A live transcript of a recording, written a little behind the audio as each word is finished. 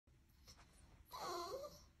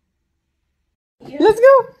Let's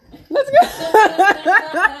go. Let's go.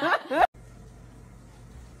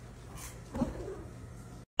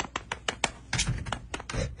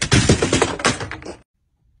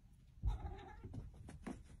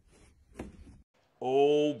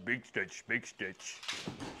 Oh, big stitch, big stitch.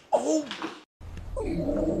 Oh.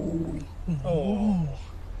 Oh.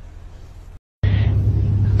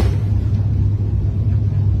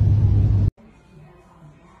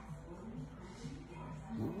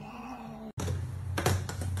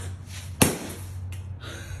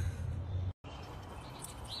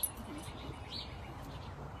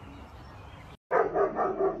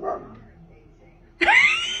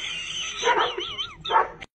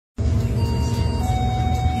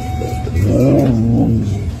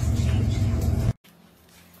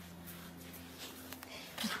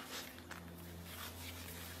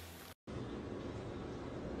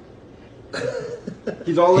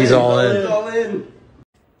 He's all in. He's all in. He's all in.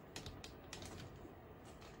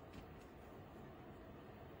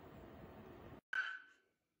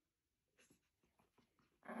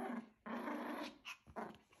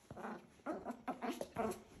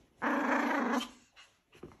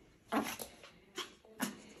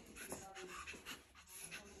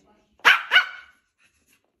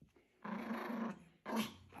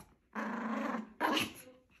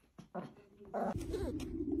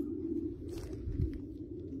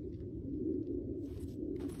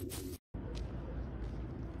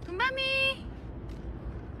 Mommy!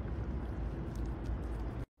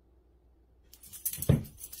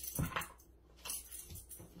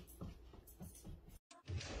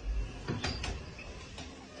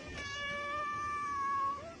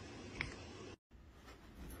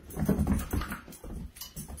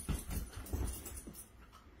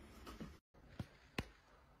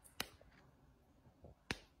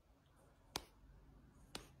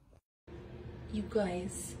 You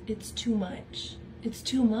guys, it's too much. It's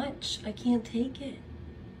too much. I can't take it.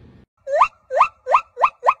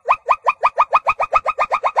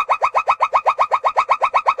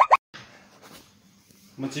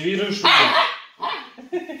 Мотивируешь шутку.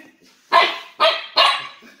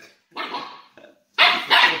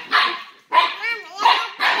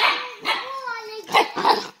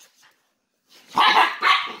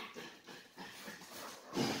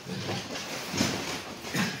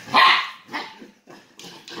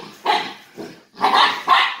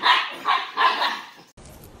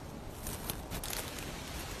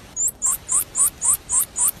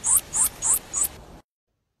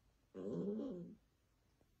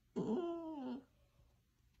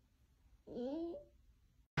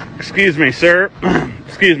 Excuse me, sir.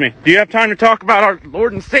 Excuse me. Do you have time to talk about our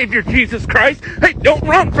Lord and Savior Jesus Christ? Hey, don't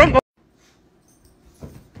run from the...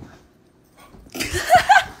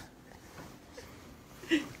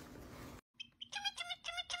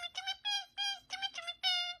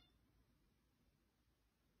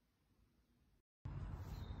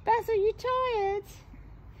 Basil, you tired?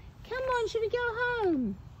 Come on, should we go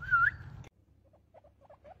home?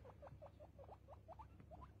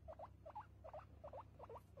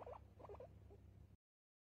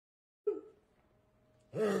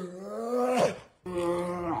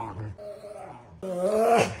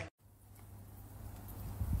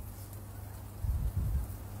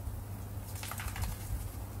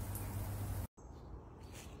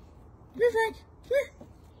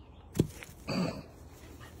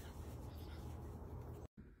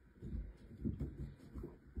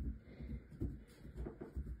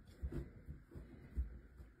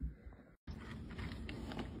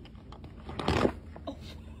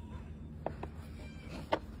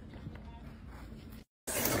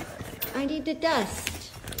 I need the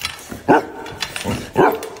dust.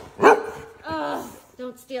 Oh,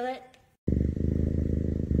 don't steal it.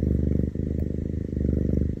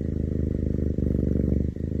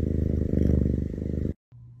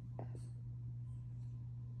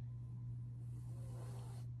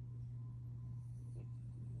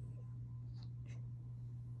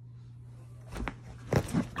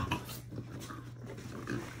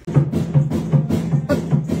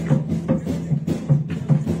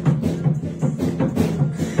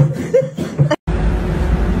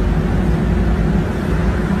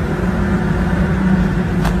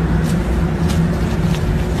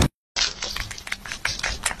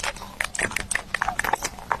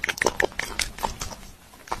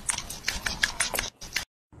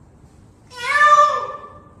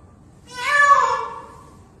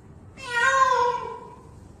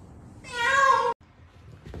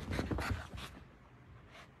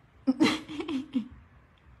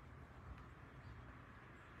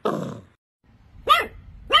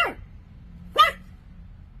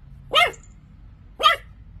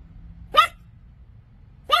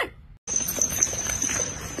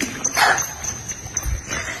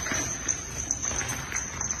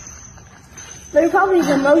 probably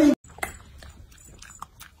the most.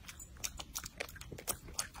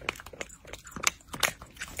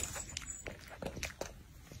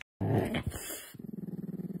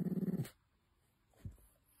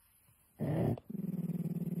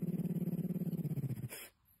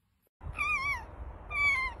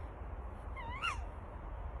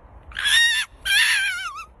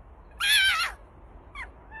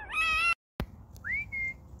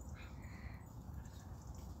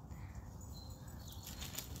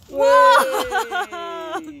 Whoa!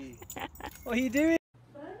 What are you doing?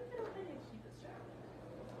 Did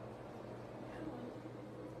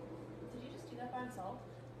you just do that by himself?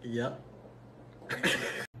 Yep.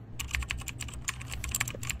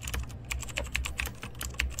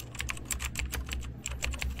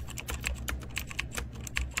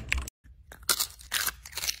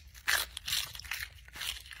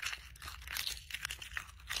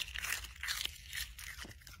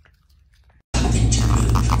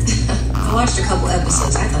 I watched a couple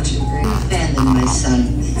episodes. I thought you were great. Abandon my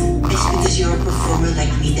son. It's because you're a performer like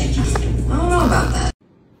me that you... I don't know about that.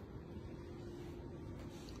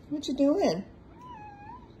 What you doing?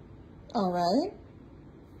 All right.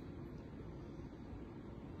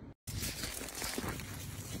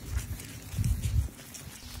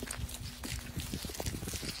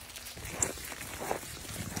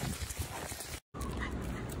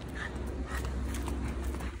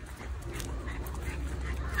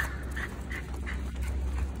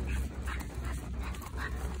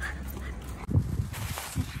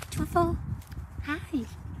 Truffle. Hi.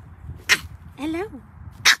 Hello.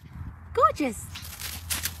 Gorgeous.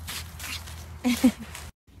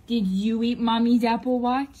 Did you eat Mommy's Apple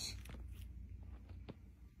Watch?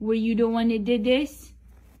 Were you the one that did this?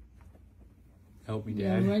 Help me,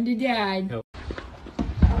 Yeah, Dad. run to Dad. Help.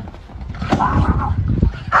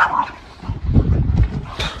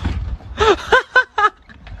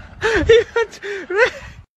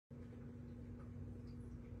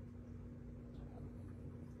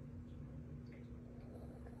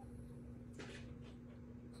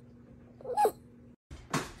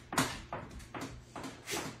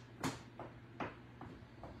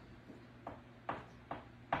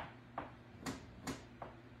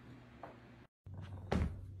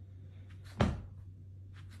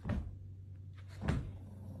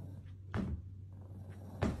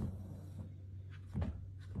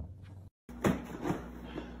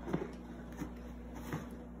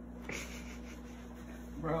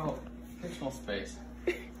 Bro, personal space.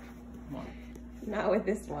 Come on. Not with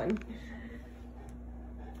this one.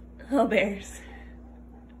 Oh, bears.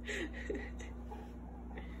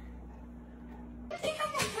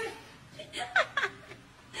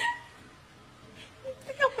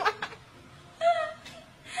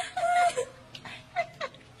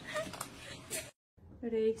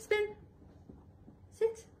 Ready, spin.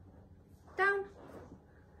 Sit. Down.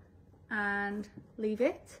 And leave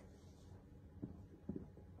it.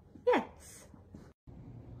 Yes.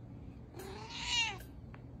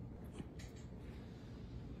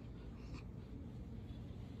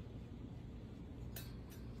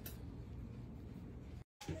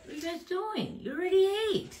 What are you guys doing? You already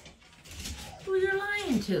ate. Who you're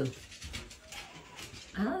lying to?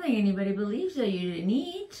 I don't think anybody believes that you didn't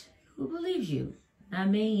eat. Who believes you? Not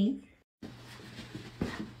me.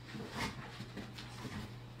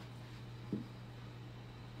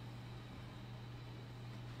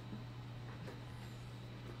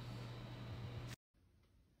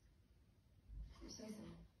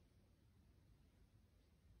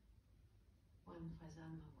 One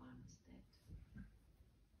Faisal Marwan is dead.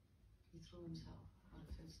 He threw himself out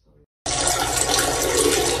of his story.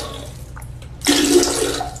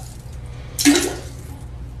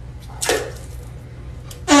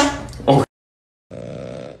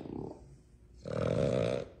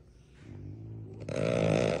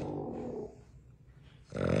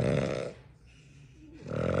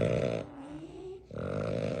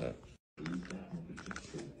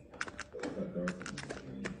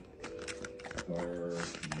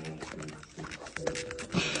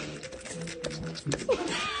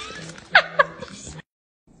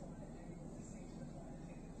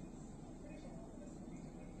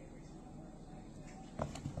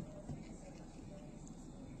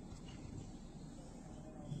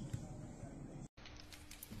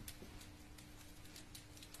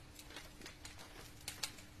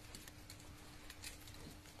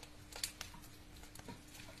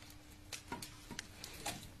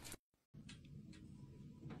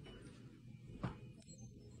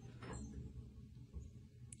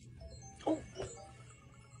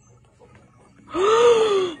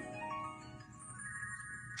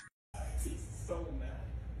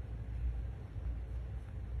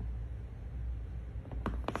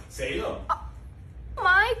 Say them. Oh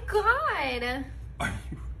my God.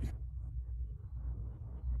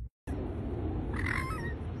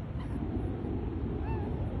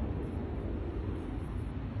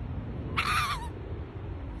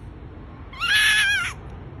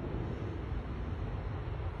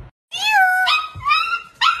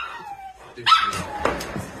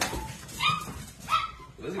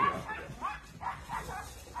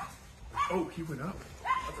 Oh, he went up.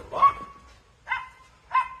 That's a buck.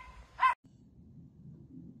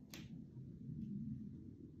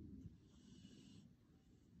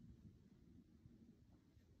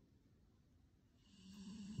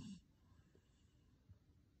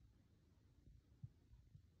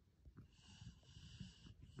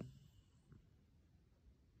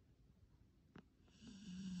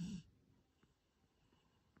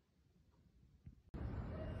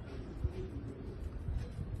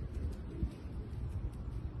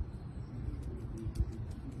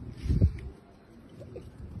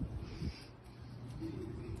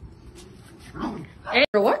 Hey,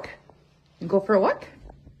 for a walk? You go for a walk?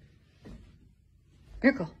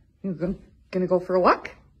 Miracle, you gonna go for a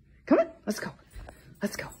walk? Come on, let's go.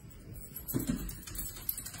 Let's go.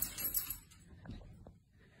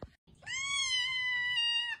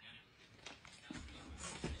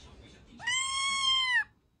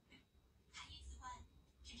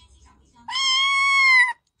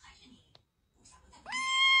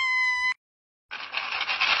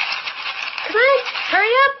 Come on,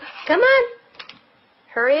 hurry up. Come on.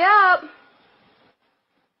 Hurry up.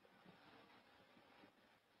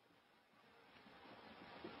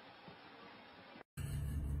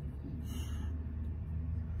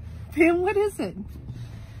 Pam, what is it?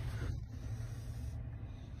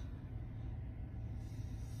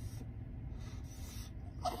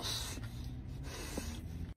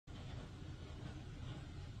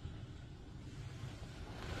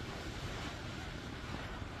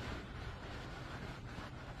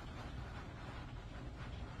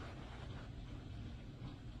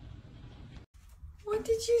 What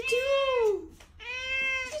did you do?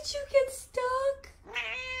 Did you get stuck?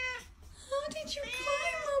 How did you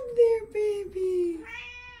climb up there, baby?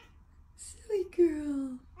 Silly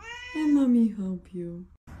girl. Let mommy help you.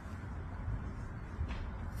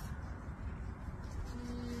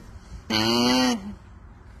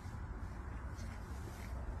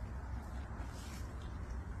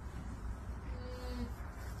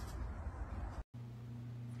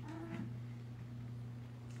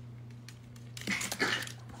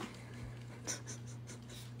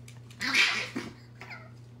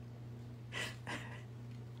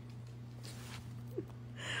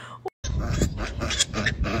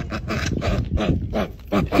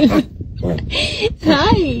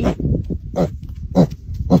 Hi.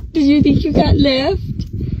 Did you think you got left?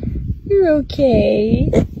 You're okay.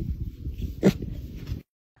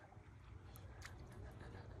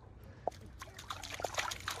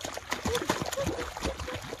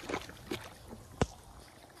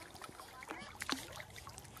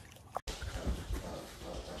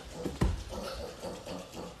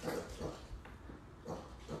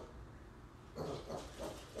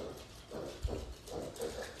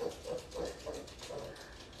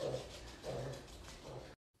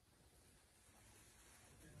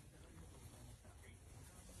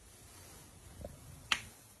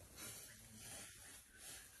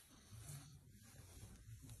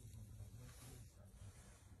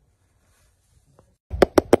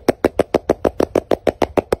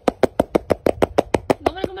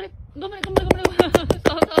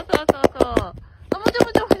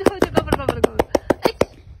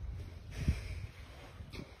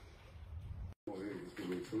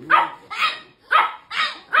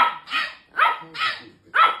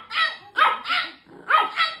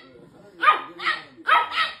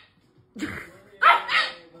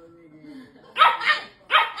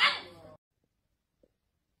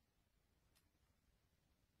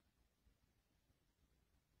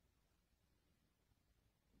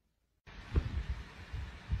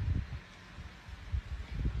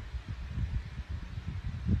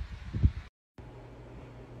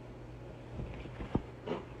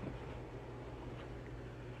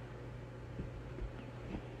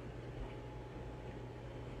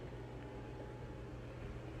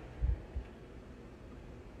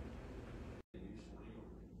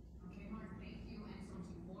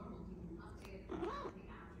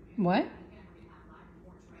 What?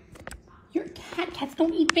 Your cats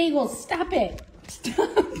don't eat bagels. Stop it. Stop.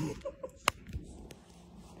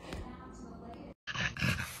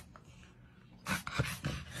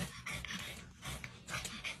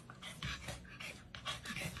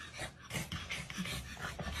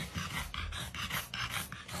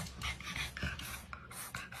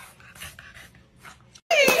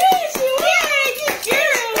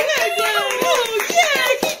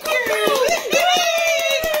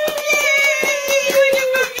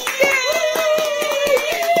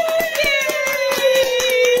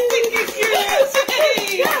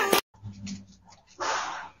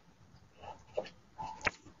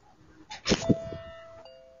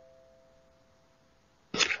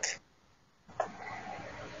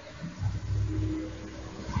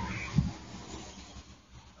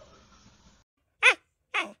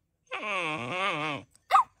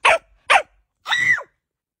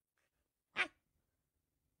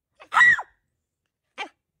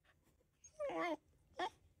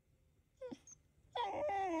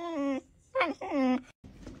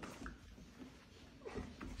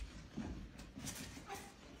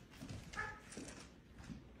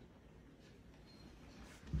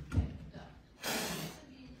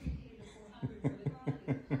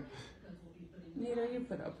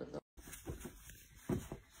 put up with them.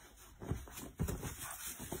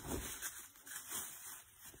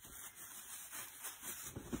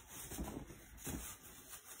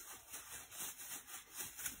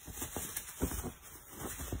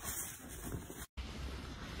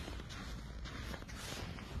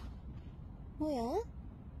 뭐야?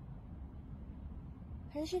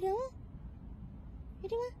 발 시려워?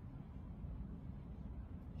 이리와.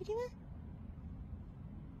 이리와.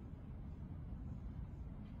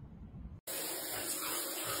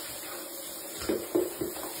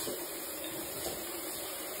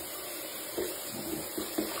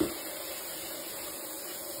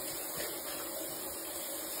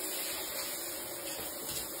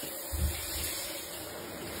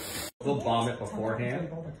 They'll bomb it beforehand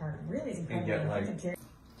and get like.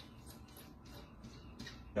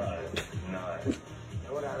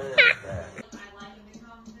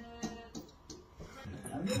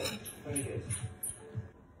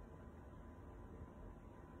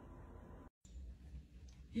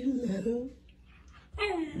 Hello.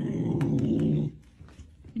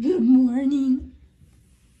 Good morning.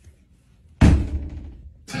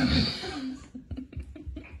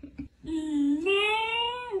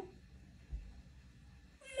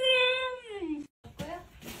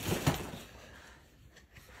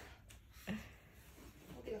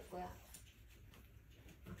 어디 갈 거야?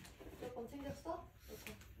 몇 번 챙겼어?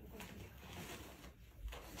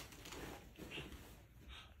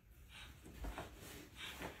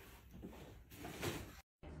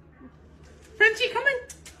 Frenchie, come on.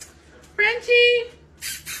 Frenchie.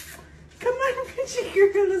 Come on, Frenchie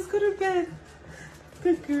girl. Let's go to bed.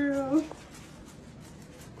 Good girl.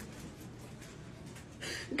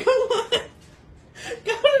 Come on.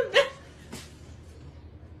 Go to bed.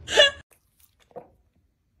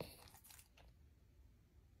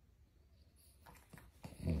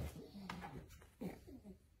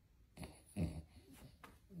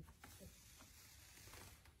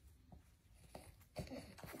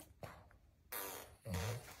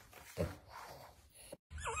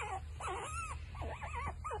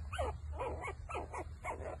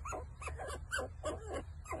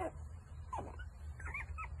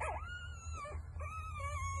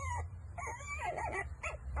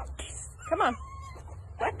 Come on.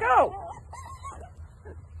 Let go.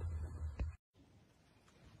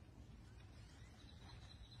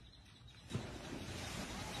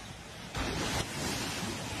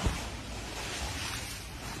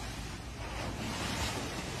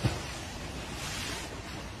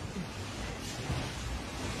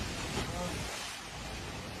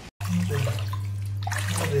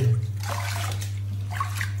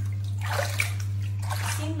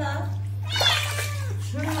 Simba.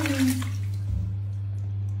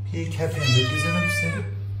 Bir kefende düzene misin?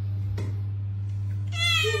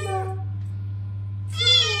 Simba.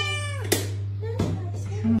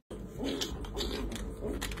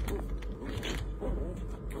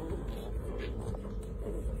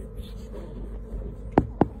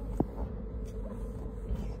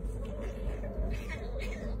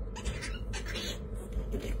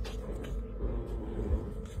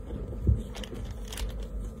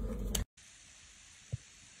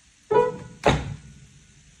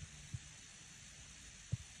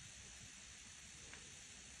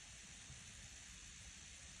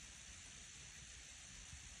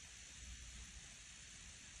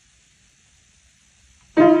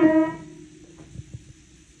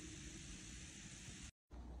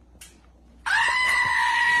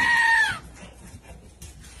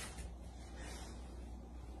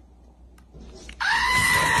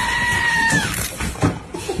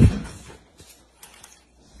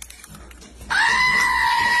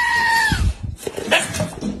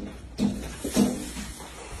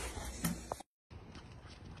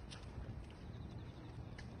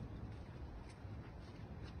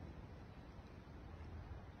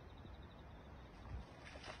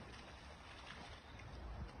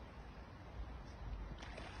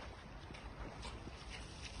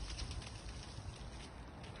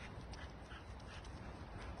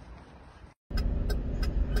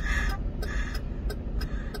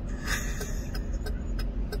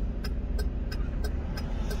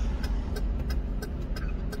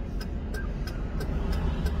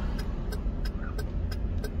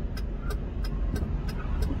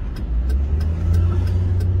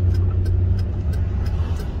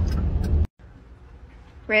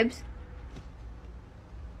 Ribs?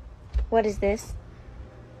 What is this?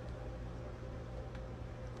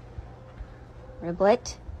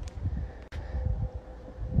 Riblet?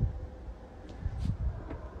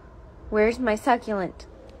 Where's my succulent?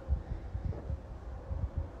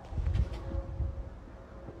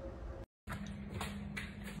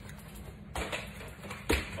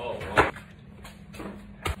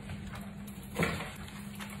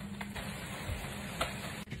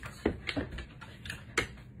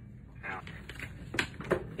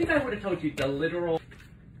 I would have told you the literal...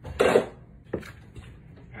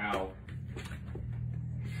 Ow.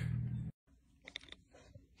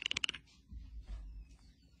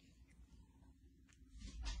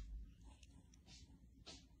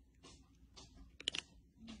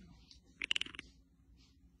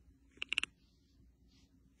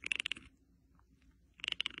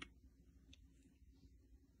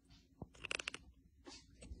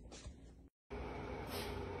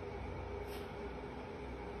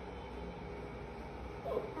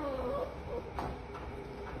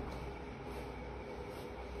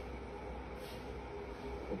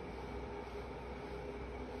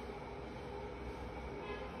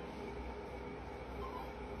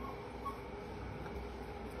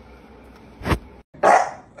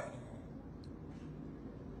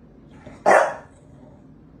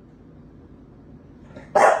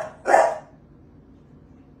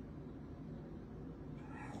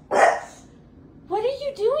 What are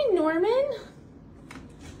you doing, Norman?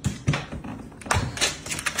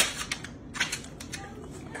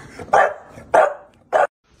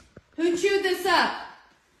 Who chewed this up?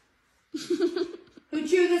 Who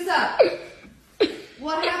chewed this up?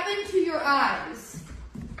 What happened to your eyes?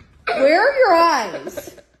 Where are your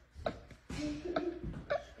eyes?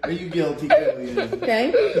 Are you guilty, Killian?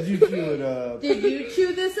 Okay. Did you chew it up? Did you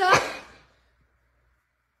chew this up?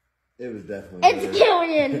 It was definitely. It's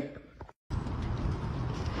Killian.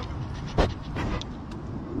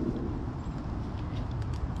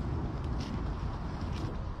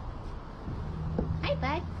 Hi,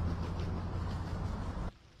 bud.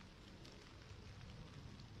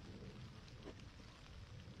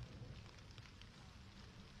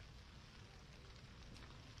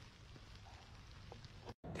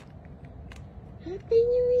 Happy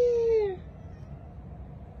New Year.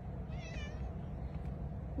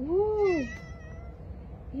 Whoa.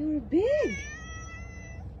 You're big.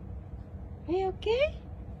 Are you okay?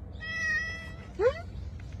 Huh?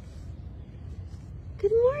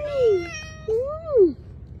 Good morning.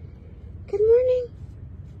 Good morning.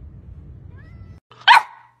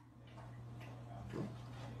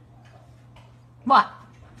 What?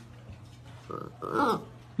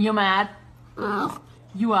 You mad?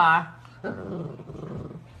 You are.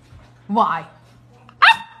 Why?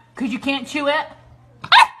 'Cause you can't chew it?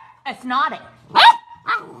 It's naughty.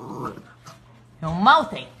 You're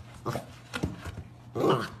mouthy.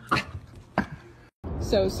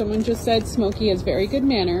 So someone just said Smokey has very good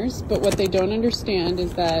manners, but what they don't understand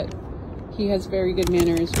is that he has very good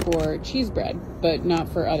manners for cheese bread, but not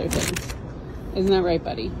for other things. Isn't that right,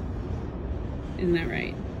 buddy? Isn't that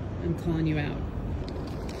right? I'm calling you out.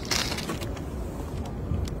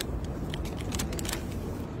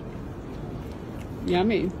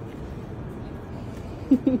 Yummy.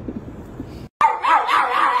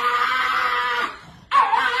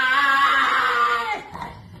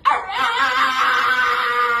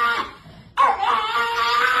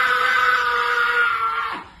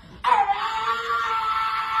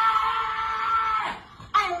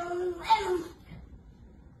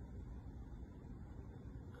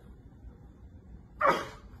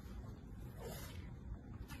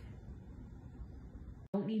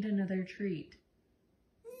 Don't need another treat.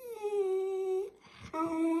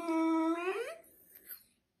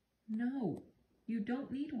 No, you don't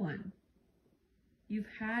need one. You've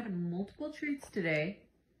had multiple treats today.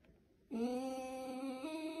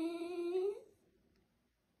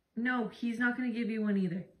 No, he's not going to give you one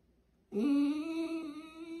either.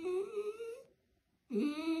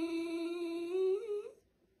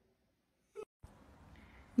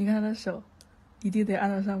 你看他的手，一定得按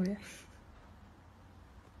到上面。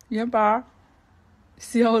元宝，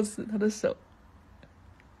笑死他的手。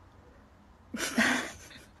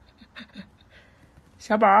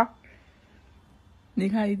小宝，你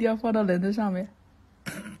看一定要放到人的上面。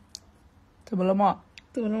怎么了吗？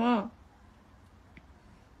怎么了吗？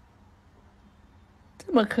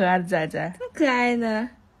这么可爱的仔仔，这么可爱呢。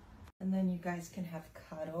And then you guys can have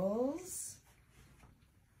cuddles.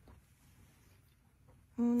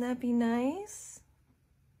 Wouldn't that be nice?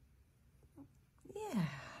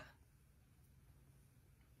 Yeah.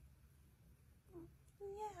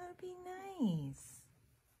 Yeah, that'd be nice.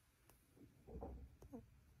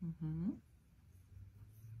 Mm-hmm.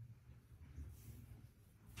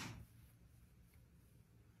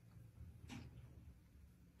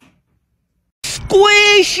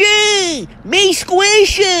 Squishy! Me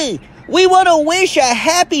Squishy! We want to wish a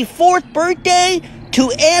happy 4th birthday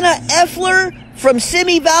to Anna Effler from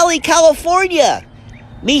Simi Valley, California.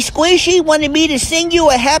 Me Squishy wanted me to sing you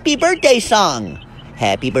a happy birthday song.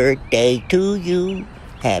 Happy birthday to you.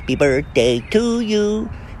 Happy birthday to you.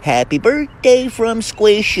 Happy birthday from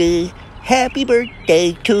Squishy. Happy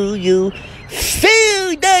birthday to you.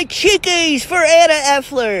 Fill the chickies for Anna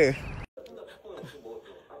Effler.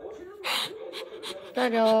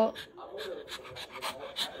 기다려.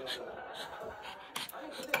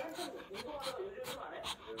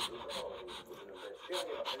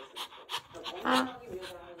 아.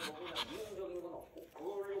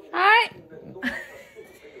 아이.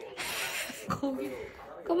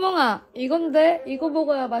 꼬몽아, 이건데? 이거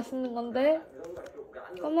먹어야 맛있는 건데?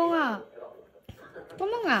 꼬몽아.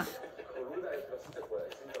 꼬몽아.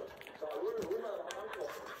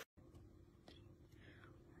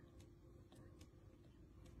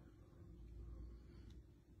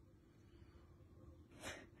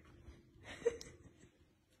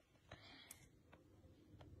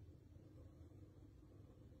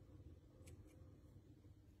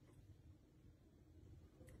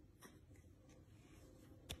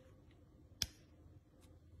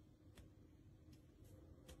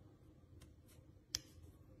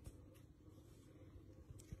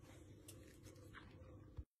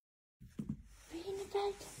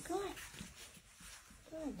 Bed. Go on.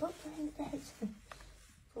 Go on, put her in the bed.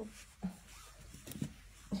 Go.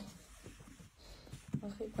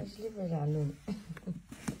 Mag ik mijn slippers aan doen?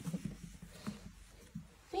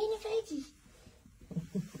 Fijne feitjes.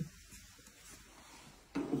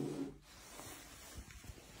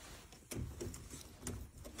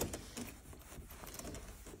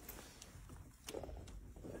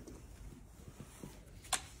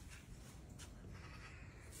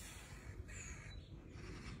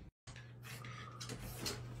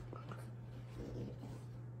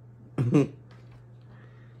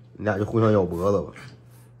你俩就互相咬脖子吧，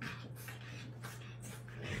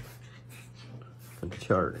跟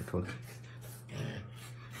欠儿的，瞅瞅，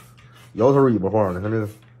摇头尾巴晃的，看这个，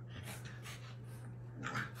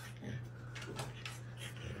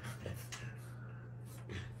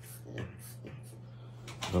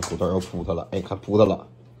那狗蛋要扑他了，哎，看扑他了，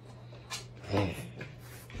哎。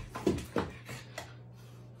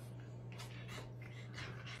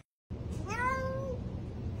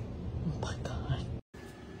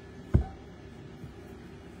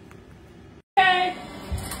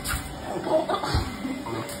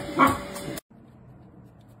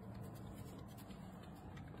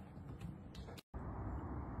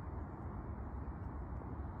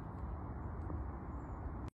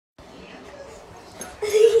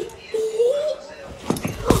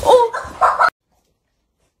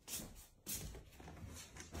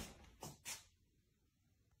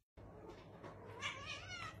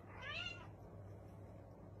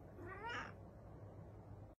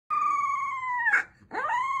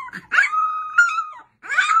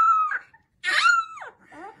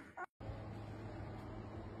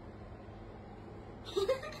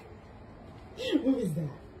What was that?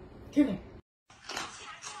 Come here.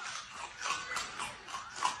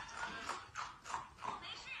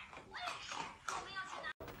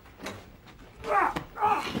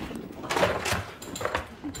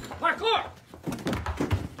 Parkour!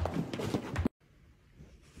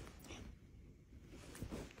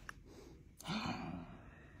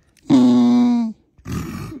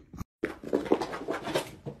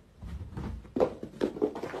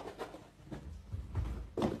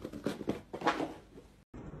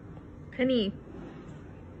 Penny.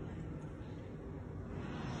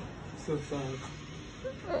 So sad.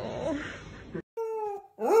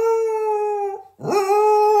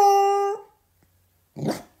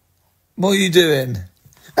 What are you doing?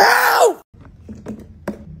 Ow!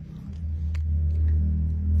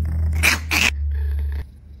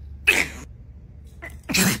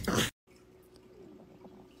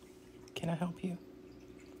 Can I help you?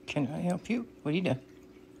 Can I help you? What are you doing?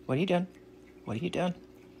 What are you doing? What are you doing?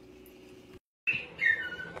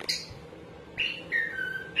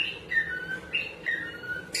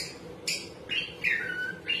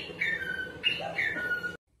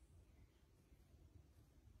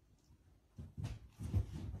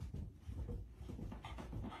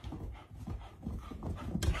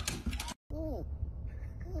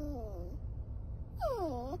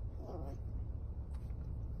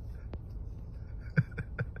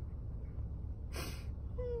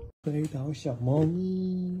飞岛小猫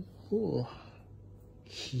咪，哇，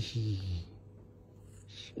嘿嘿，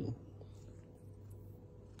行。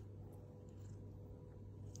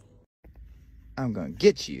I'm gonna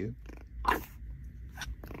get you.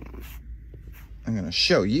 I'm gonna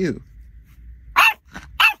show you.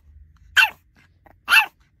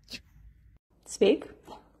 Speak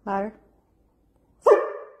louder.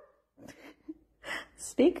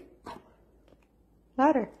 Speak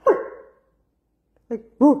louder. Like,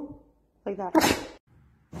 woo, like that.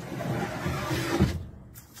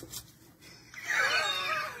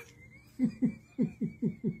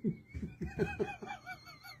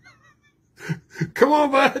 Come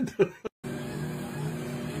on, bud.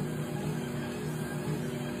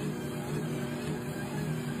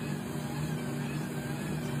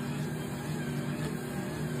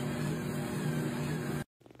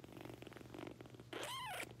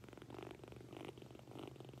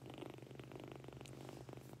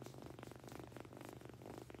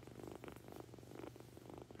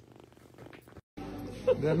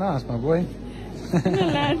 They're nice, my boy. Look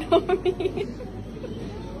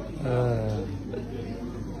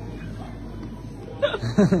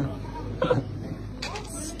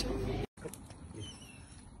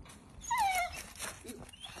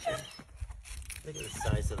at the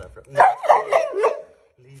size of that.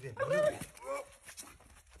 Leave it.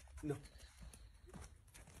 No.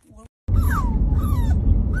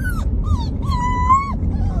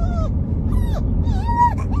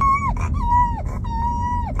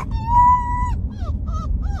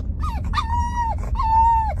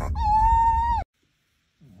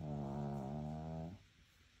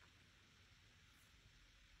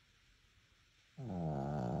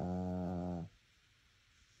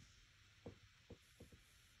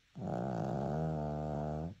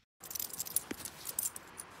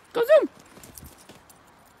 Go zoom.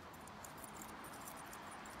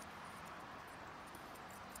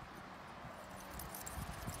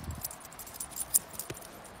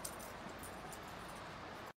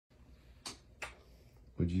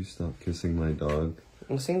 Would you stop kissing my dog?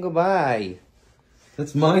 I'm saying goodbye.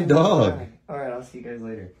 That's my dog. Alright, I'll see you guys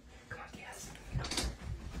later.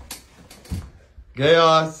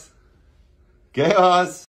 Chaos.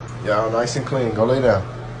 Chaos. Yeah, nice and clean. Go lay down.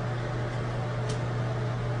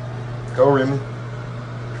 Go, Remy.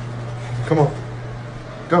 Come on.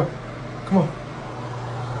 Go. Come on.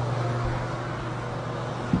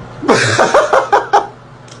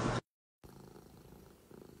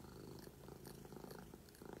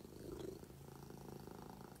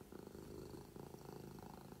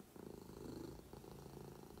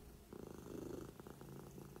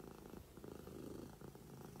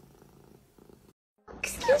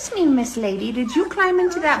 Excuse me, Miss Lady, did you climb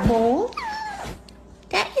into that bowl?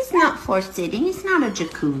 That is not for sitting. It's not a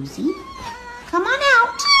jacuzzi. Come on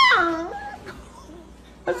out.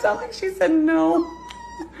 It sounds like she said no.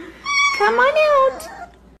 Come on out.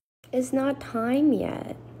 It's not time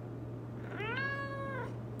yet.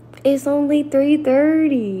 It's only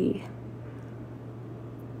 3:30.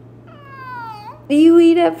 You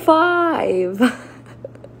eat at 5.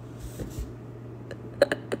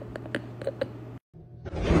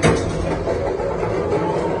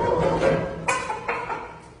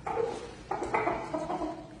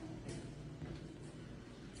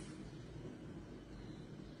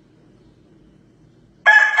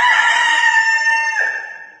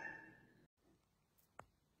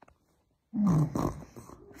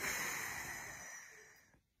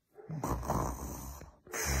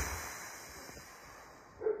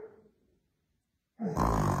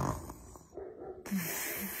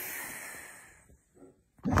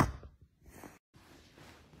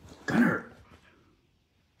 Gunner.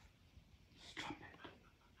 Stop it.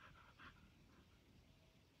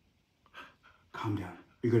 Calm down.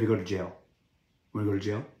 You're gonna go to jail. Wanna go to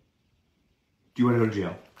jail? Do you wanna go to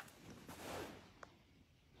jail?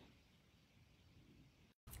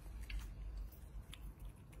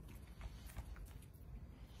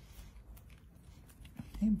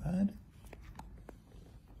 Hey, bud.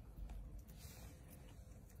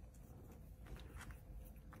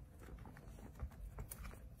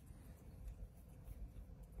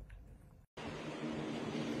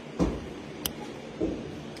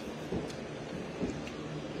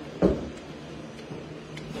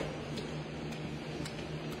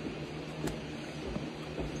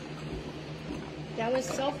 That was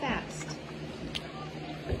so fast.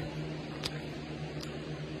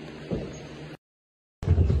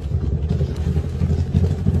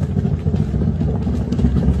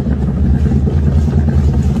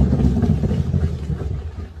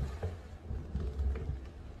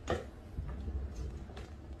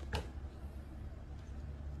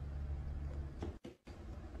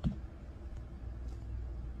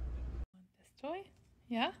 Toy?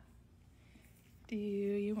 Yeah? Do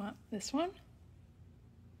you want this one?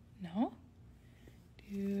 No?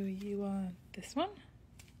 Do you want this one?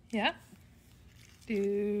 Yeah?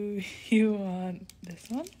 Do you want this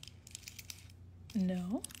one?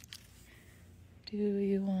 No? Do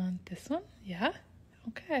you want this one? Yeah?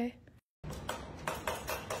 Okay.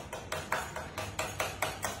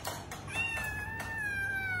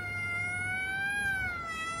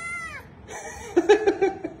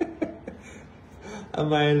 ทำ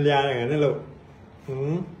ไมยาวอย่างนั้นนะลูก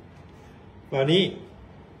วันนี้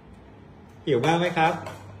หิวบ้างไหมครับ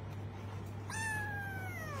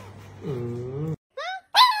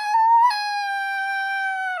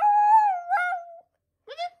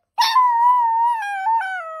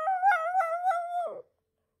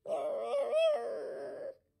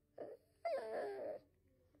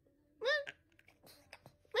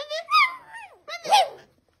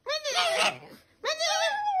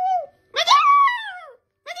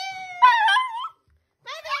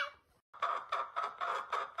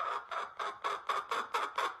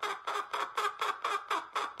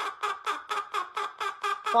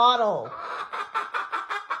Bottle.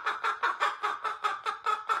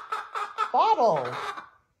 Bottle.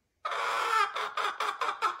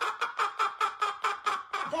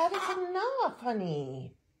 That is enough,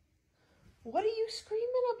 honey. What are you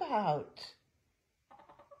screaming about?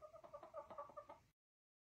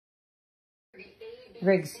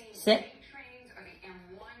 Riggs, sit.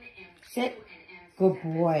 Sit. Good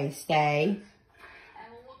boy. Stay.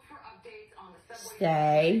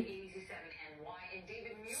 Stay.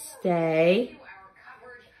 Stay.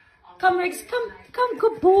 Come, Riggs. Come. Come.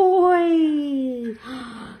 Good boy.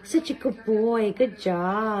 Such a good boy. Good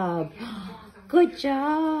job. Good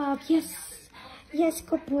job. Yes. Yes,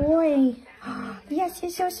 good boy. Yes,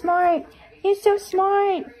 you're so smart. You're so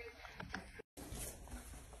smart.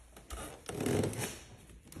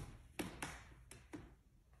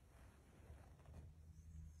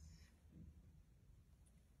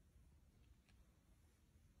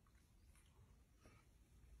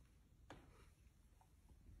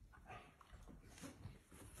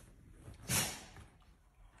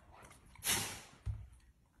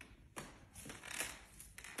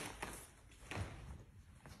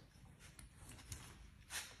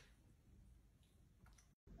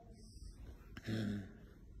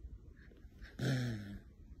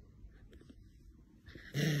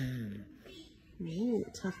 Ooh,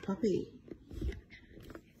 tough puppy.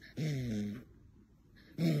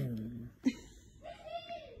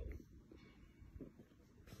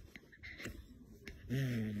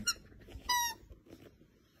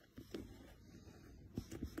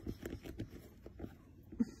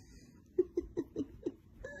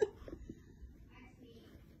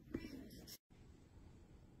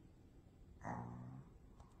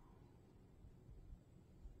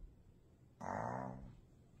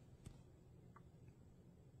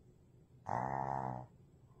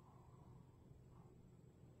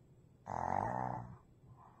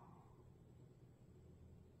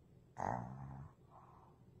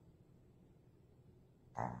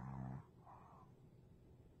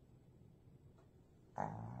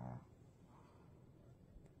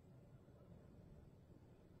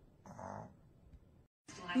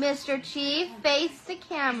 Mr. Chief, face the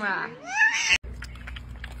camera.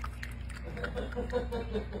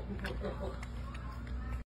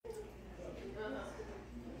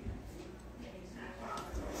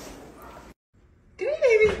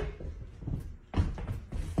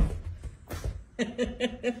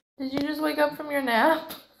 Did you just wake up from your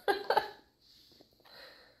nap?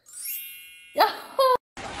 Yeah.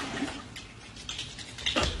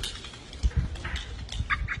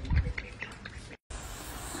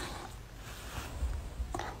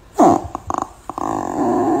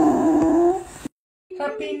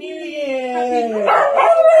 Happy New Year!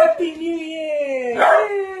 Happy New Year!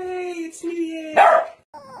 Yay! It's New Year!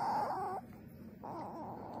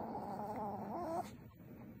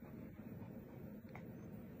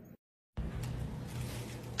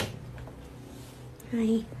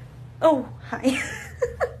 Hi. Oh, hi.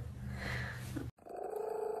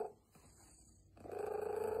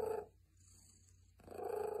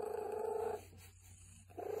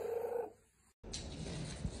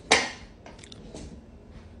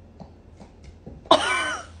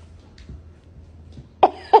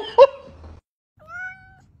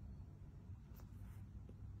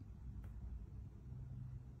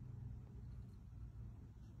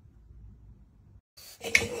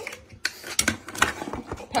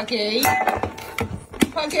 Puggy.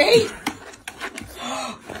 Puggy.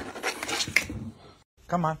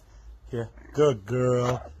 Come on. Here. Good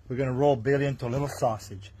girl. We're going to roll Billy into a little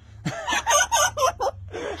sausage. Oh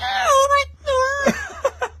my gosh.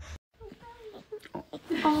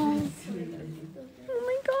 Oh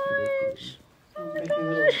my gosh. Oh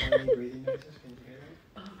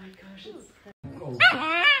my gosh, it's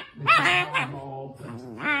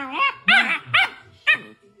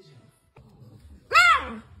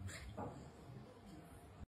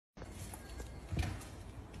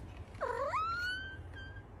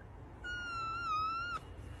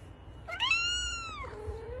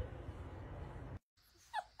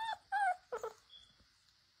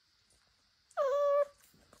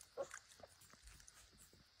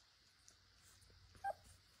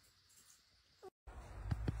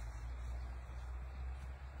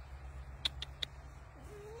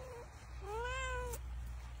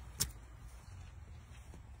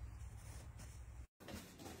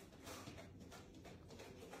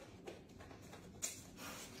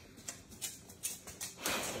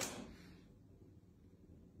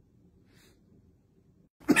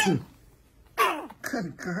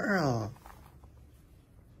Good girl.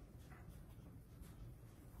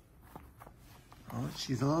 Oh,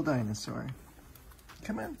 she's a little dinosaur.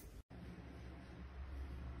 Come on.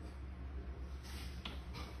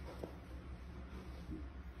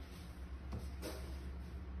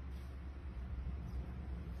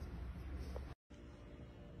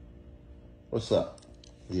 What's up?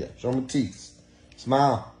 Yeah, show my teeth.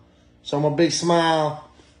 Smile. Show my big smile.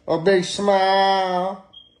 A big smile.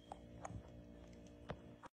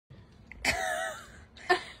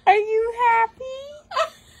 Are you happy?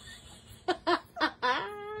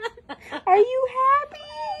 Are you happy?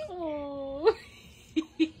 Oh.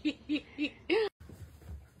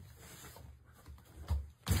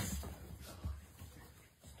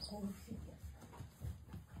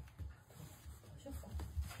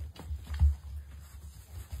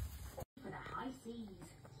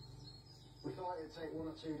 We thought it'd take 1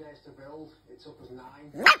 or 2 days to build. It took us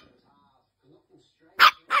 9.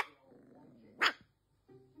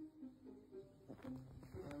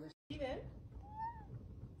 Steven,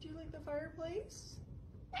 do you like the fireplace?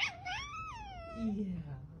 Yeah.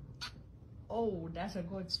 Oh, that's a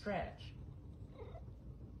good stretch.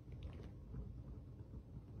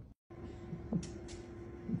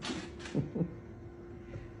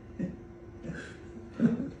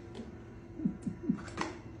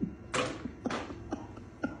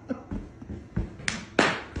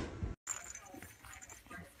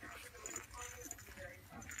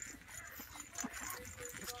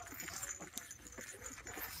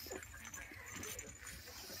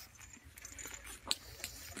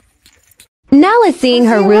 Nell is seeing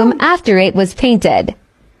her room after it was painted.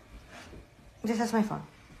 Just that's my phone.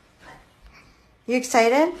 You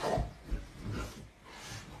excited?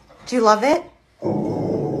 Do you love it?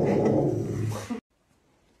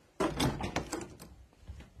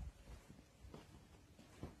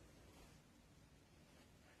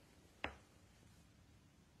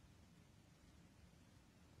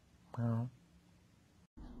 Oh.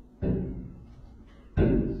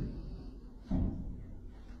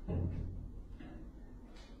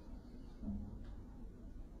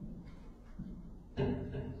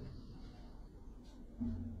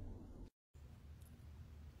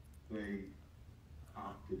 They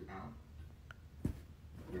opted out.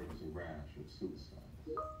 There was a rash of suicides.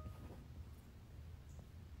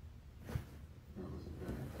 That was a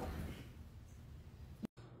bad rash.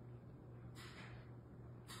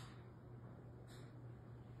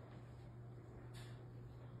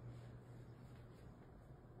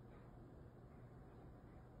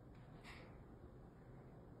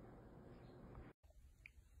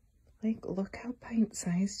 Like, look how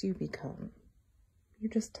pint-sized you become. You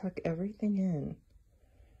just tuck everything in.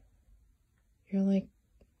 You're like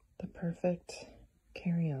the perfect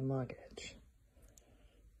carry-on luggage.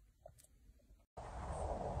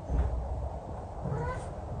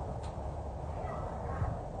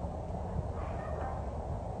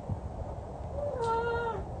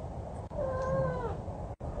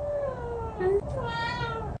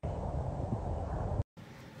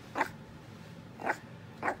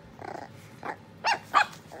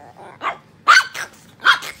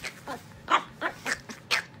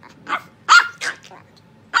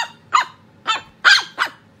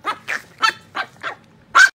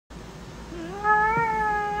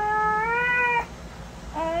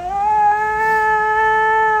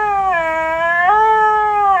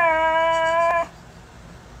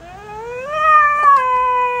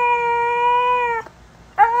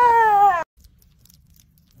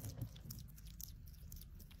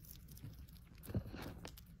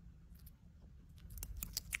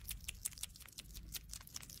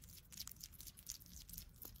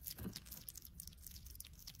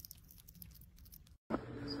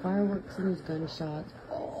 Fireworks and those gunshots.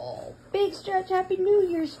 Oh, big stretch. Happy New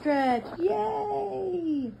Year stretch.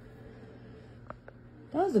 Yay.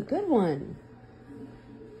 That was a good one.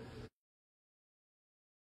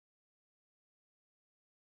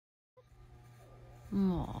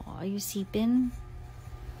 Oh, are you sleeping?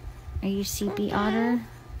 Are you sleepy, Otter?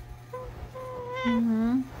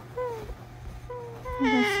 Mm-hmm.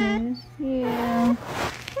 That's nice. Yeah.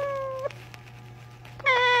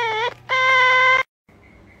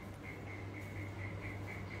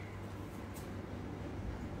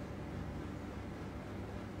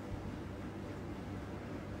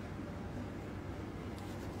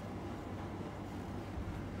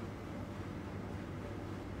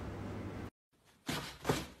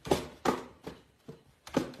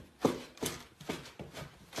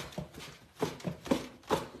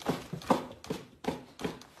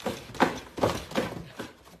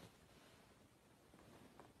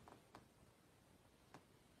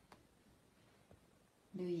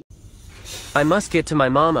 I must get to my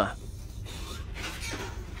mama.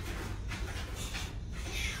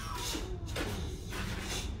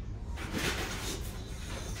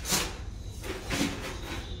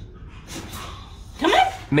 Come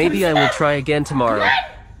on. Maybe I will try again tomorrow.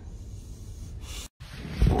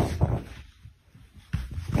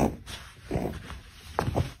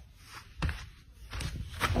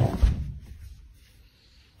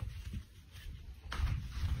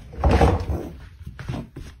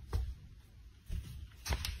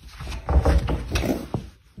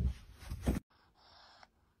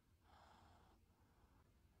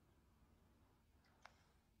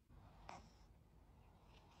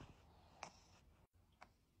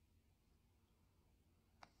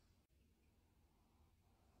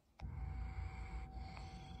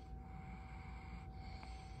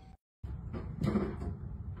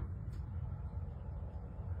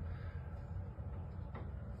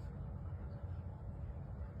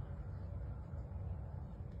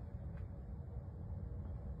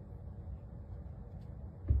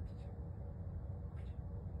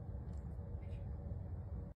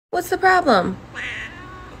 What's the problem?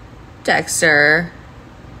 Dexter,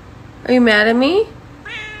 are you mad at me?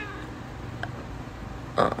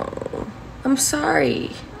 Oh, I'm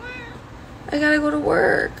sorry. I gotta go to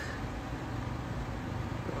work.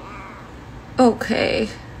 Okay.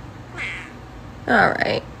 All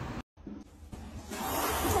right.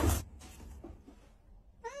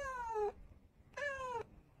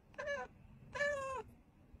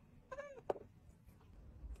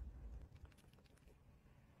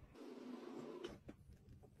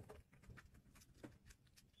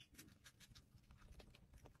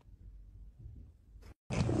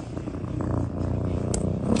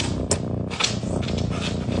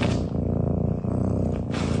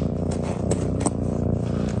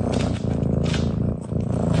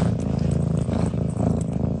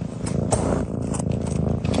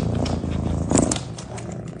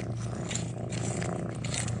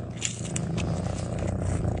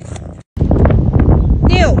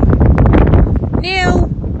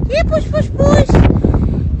 Yeah, push, push, push.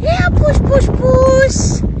 Yeah, push, push,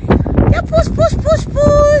 push. Yeah, push, push, push,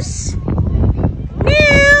 push.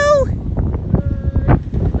 New.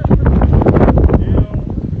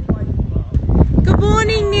 Good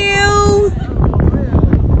morning, New.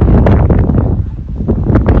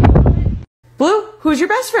 Blue, who's your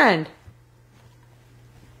best friend?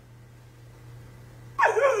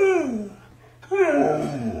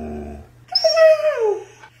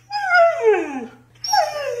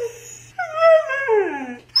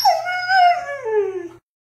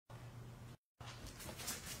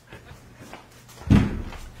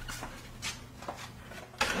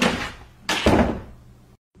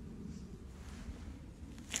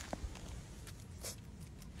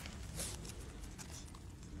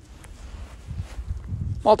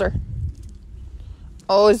 Walter.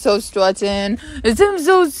 Oh, it's so sweating. I'm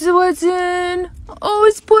so sweating. Oh,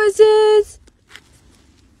 it's poisons.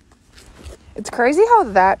 It's crazy how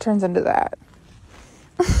that turns into that.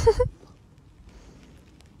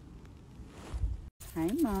 Hi,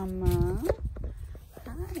 Mama.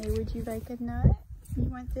 Hi, would you like a nut? You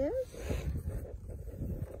want this?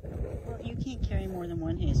 Well, you can't carry more than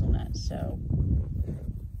one hazelnut, so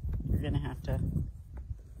you're going to have to...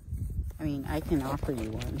 I mean, I can offer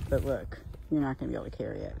you one, but look, you're not going to be able to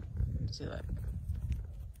carry it. See, look.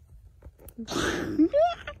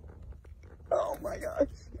 Oh my gosh.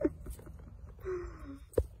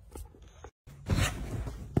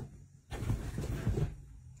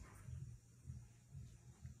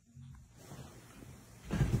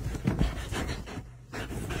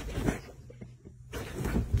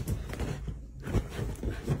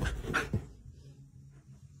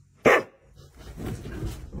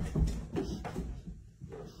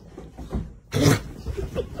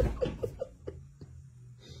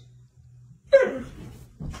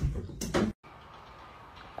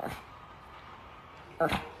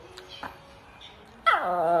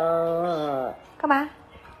干嘛？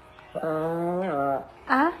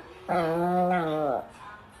啊？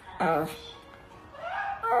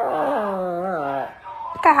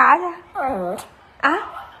干啥去？啊？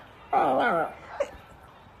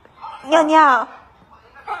尿尿？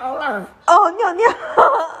哦，尿尿。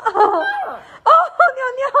哦，尿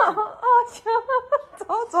尿。哦，行，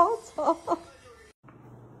走走走。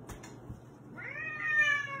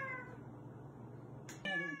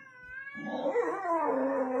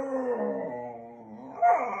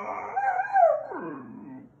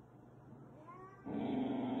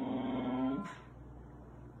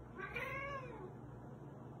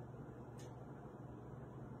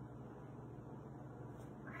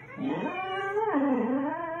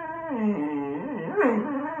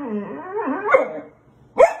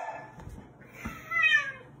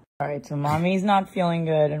Alright, so mommy's not feeling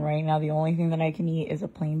good, and right now the only thing that I can eat is a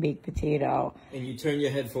plain baked potato. And you turn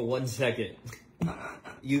your head for 1 second.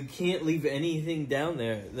 You can't leave anything down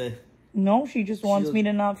there. No, she just wants me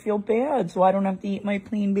to not feel bad, so I don't have to eat my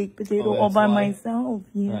plain baked potato all by myself.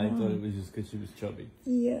 Yeah. I thought it was just because she was chubby.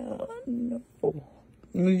 Yeah, no.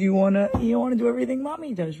 You wanna do everything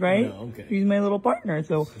mommy does, right? No, okay. She's my little partner,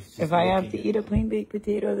 so if I have to looking eat a plain baked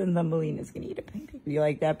potato, then Thumbelina's gonna eat a plain baked potato. You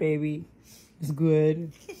like that, baby? It's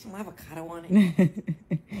good. Some avocado on it.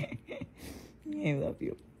 I love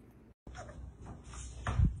you.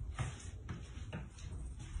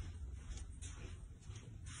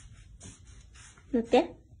乗っ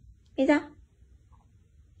て。いざ。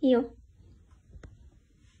いいよ。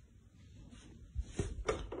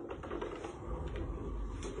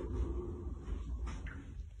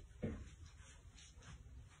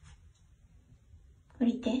降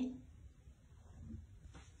りて。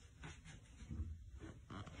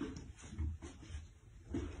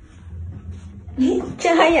めっち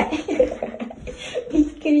ゃ早い。びっ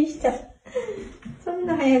くりした。そん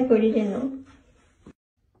な早く降りれんの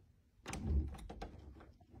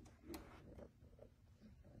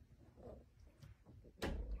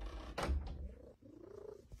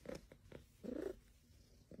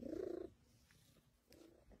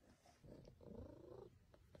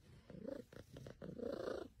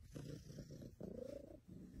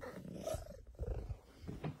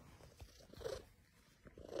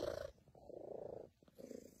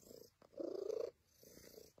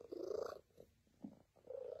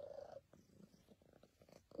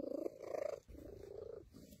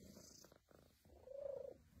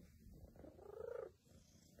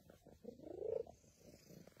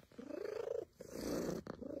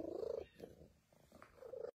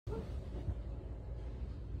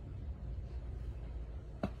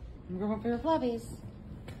？I'm going for your flubbies.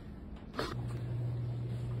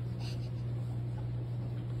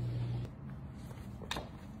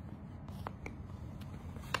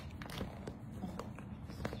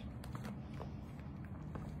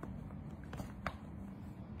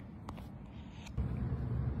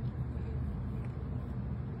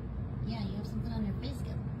 Yeah, you have something on your face,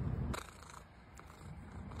 girl.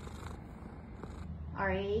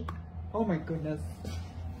 Ari. Oh my goodness.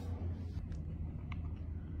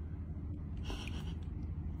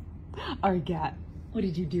 Alright, cat. What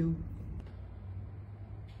did you do?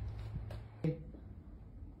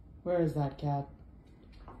 Where is that cat?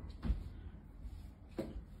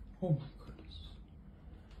 Oh my goodness.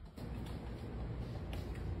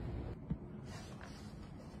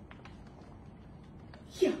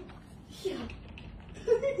 Yeah. Yeah.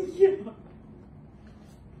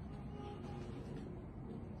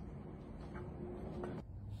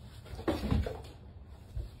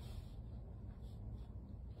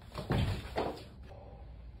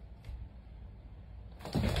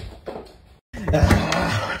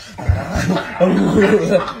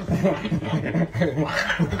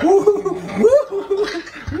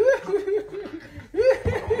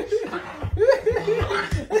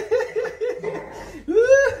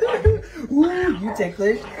 You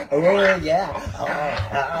ticklish? Oh yeah.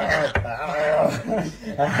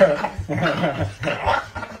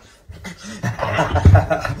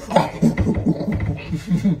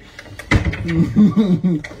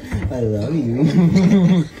 I love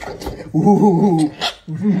you. Ooh.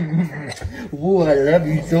 Ooh, I love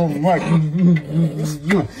you so much.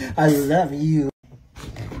 I love you.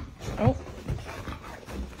 Oh.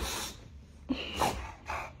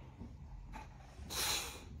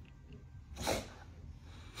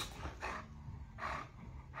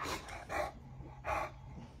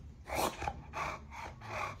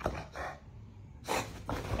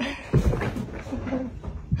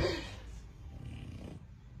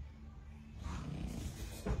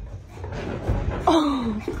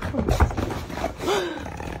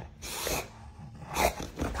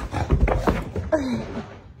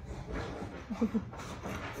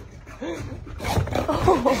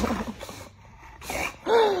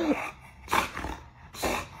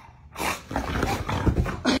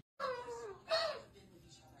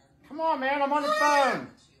 Come on, man, I'm on the phone.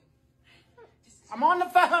 I'm on the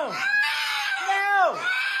phone. No!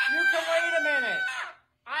 You can wait a minute.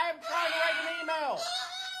 I am trying to write an email.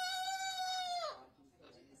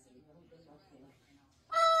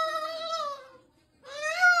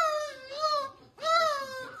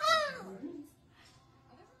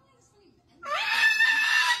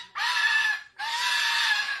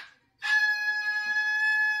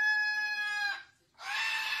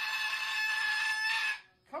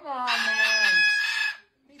 Come on, man.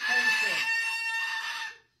 Be patient.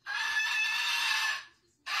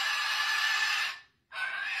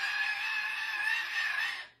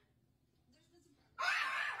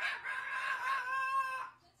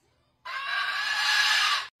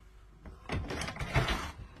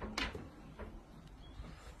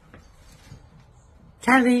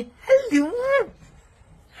 Charlie, hello.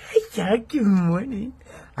 Hiya, good morning.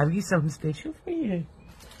 I've got something special for you.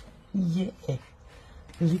 Yeah.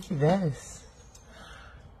 Look at this.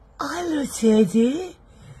 Hello, Teddy.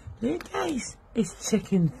 Look, guys. It's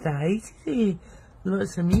chicken thigh today.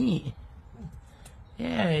 Lots of meat.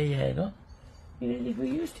 There you go. You ready for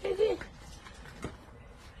yours, Teddy?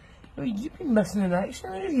 Oh, you've been missing in action.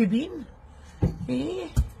 Where have you been? Eh?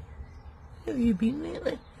 Where have you been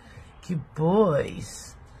lately? Good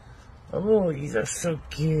boys. Oh, these are so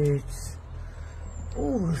good.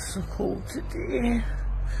 Oh, it's so cold today.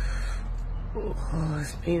 Oh,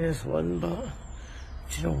 it's minus one, but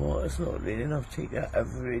do you know what? It's not raining. I'll take that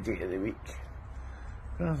every day of the week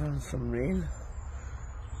rather than some rain.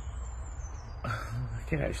 I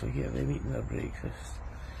can actually get them eating their breakfast.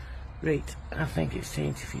 Right, I think it's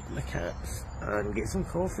time to feed my cats and get some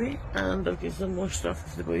coffee, and I'll get some more stuff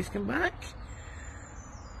if the boys come back.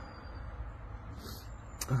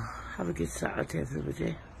 Have a good Saturday,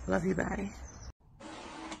 everybody. Love you, bye.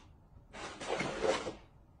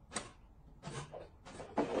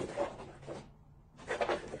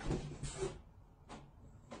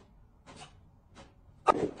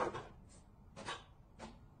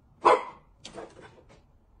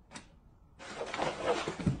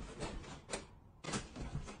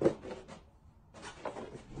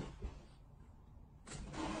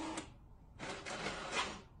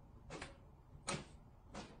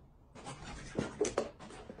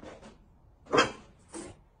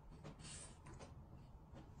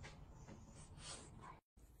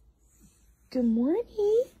 Good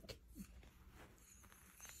morning.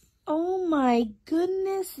 Oh my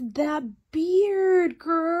goodness, that beard,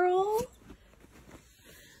 girl.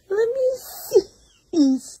 Let me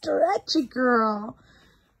see. Stretch it, girl.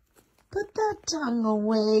 Put that tongue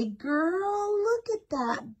away, girl. Look at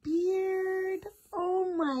that beard.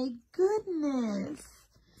 Oh my goodness.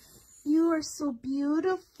 You are so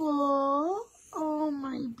beautiful. Oh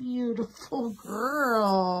my beautiful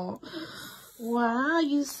girl. Wow,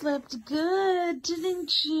 you slept good,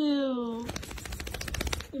 didn't you?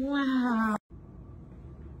 Wow.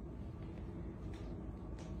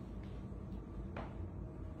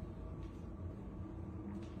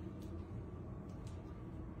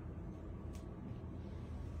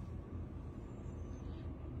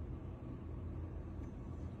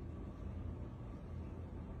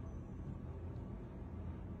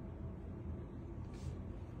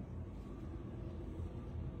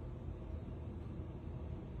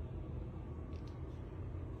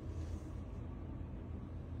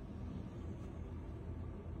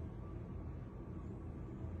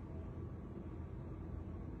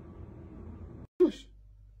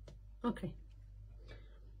 Okay.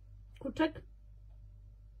 Kurczak.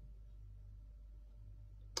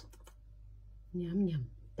 Yum, yum.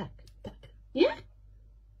 Tak, tak. Yeah?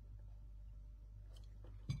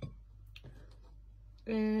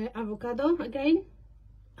 Avocado again?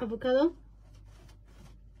 Avocado?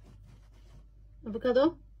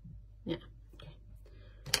 Avocado? Yeah. Okay.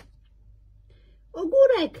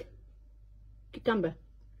 Ogórek. Cucumber.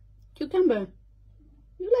 Cucumber.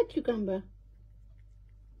 You like cucumber?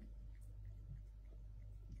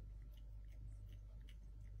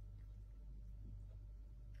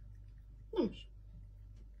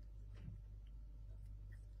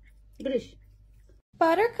 Grish.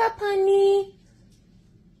 Buttercup, honey.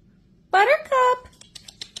 Buttercup.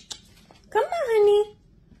 Come on, honey.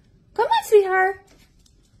 Come on, sweetheart.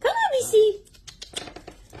 Come on,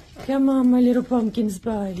 BC. Come on, my little pumpkin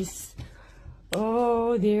spice.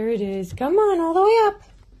 Oh, there it is. Come on, all the way up.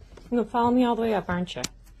 You're going to follow me all the way up, aren't you?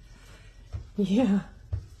 Yeah.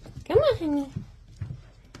 Come on, honey.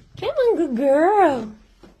 Come on, good girl.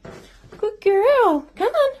 Good girl. Come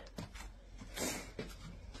on.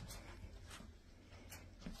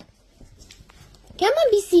 Come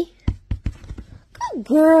on, BC. Good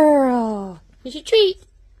girl. Here's your treat.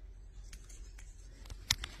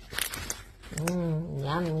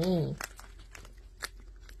 Yummy.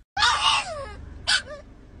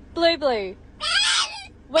 Blue.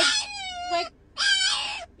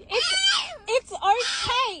 It's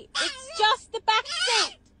okay. It's just the back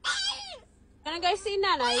seat. Gonna go see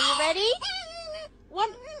Nana. Are you ready?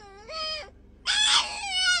 One.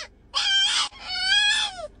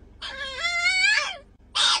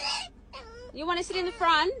 You want to sit in the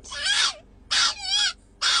front?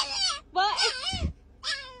 What?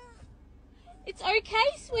 It's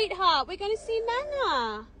okay, sweetheart. We're going to see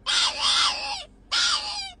Nana.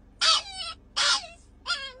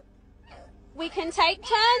 We can take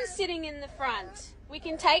turns sitting in the front. We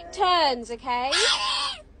can take turns, okay?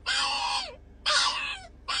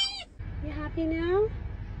 You happy now?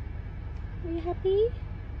 Are you happy?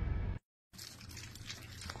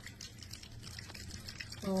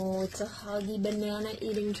 Oh, it's a huggy banana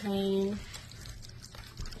eating train.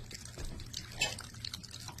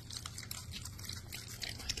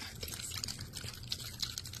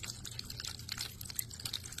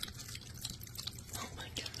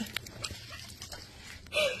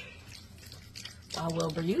 Wow,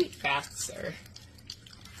 Wilbur, you eat fast, sir.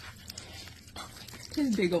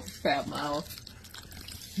 His big old fat mouth.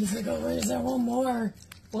 He's like, oh, is there one more?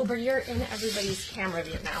 Wilbur, you're in everybody's camera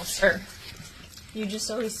view now, sir. You just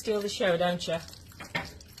always steal the show, don't you?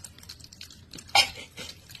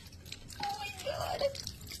 Oh my god.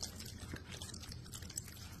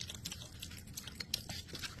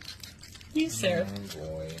 You, sir. Oh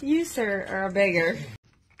boy. You, sir, are a beggar.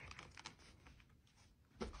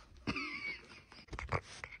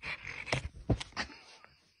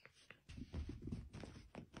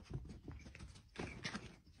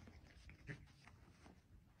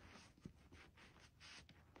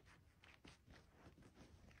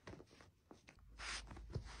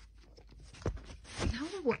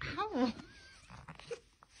 Ow.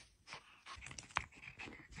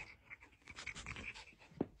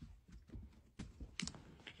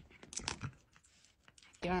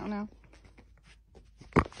 I don't know.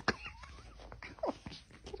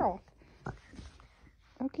 Get off.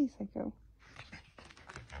 Okay, Psycho.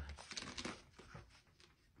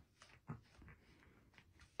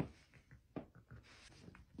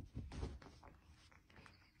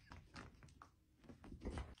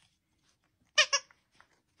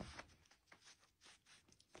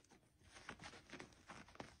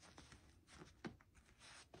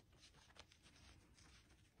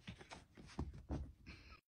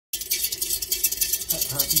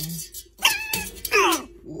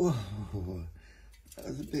 Whoa, that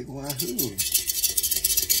was a big wahoo.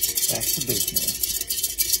 Back to business.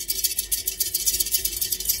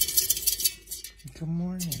 Good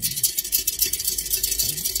morning.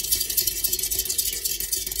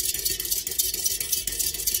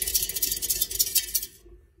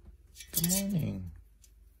 Good morning.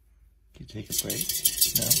 Can you take a break?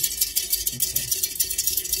 No? Okay.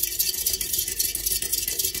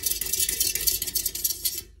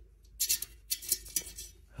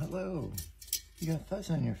 Hello. You got fuzz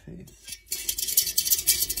on your face.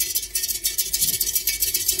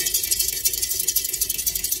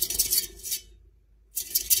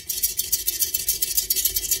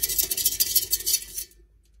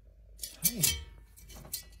 Hey.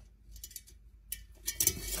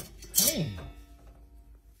 Hey.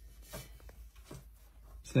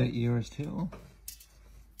 Is that yours too?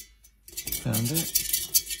 Found it?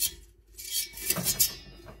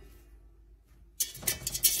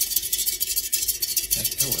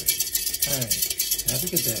 Have a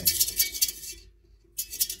good day.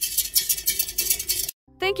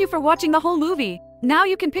 Thank you for watching the whole movie. Now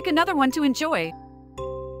you can pick another one to enjoy.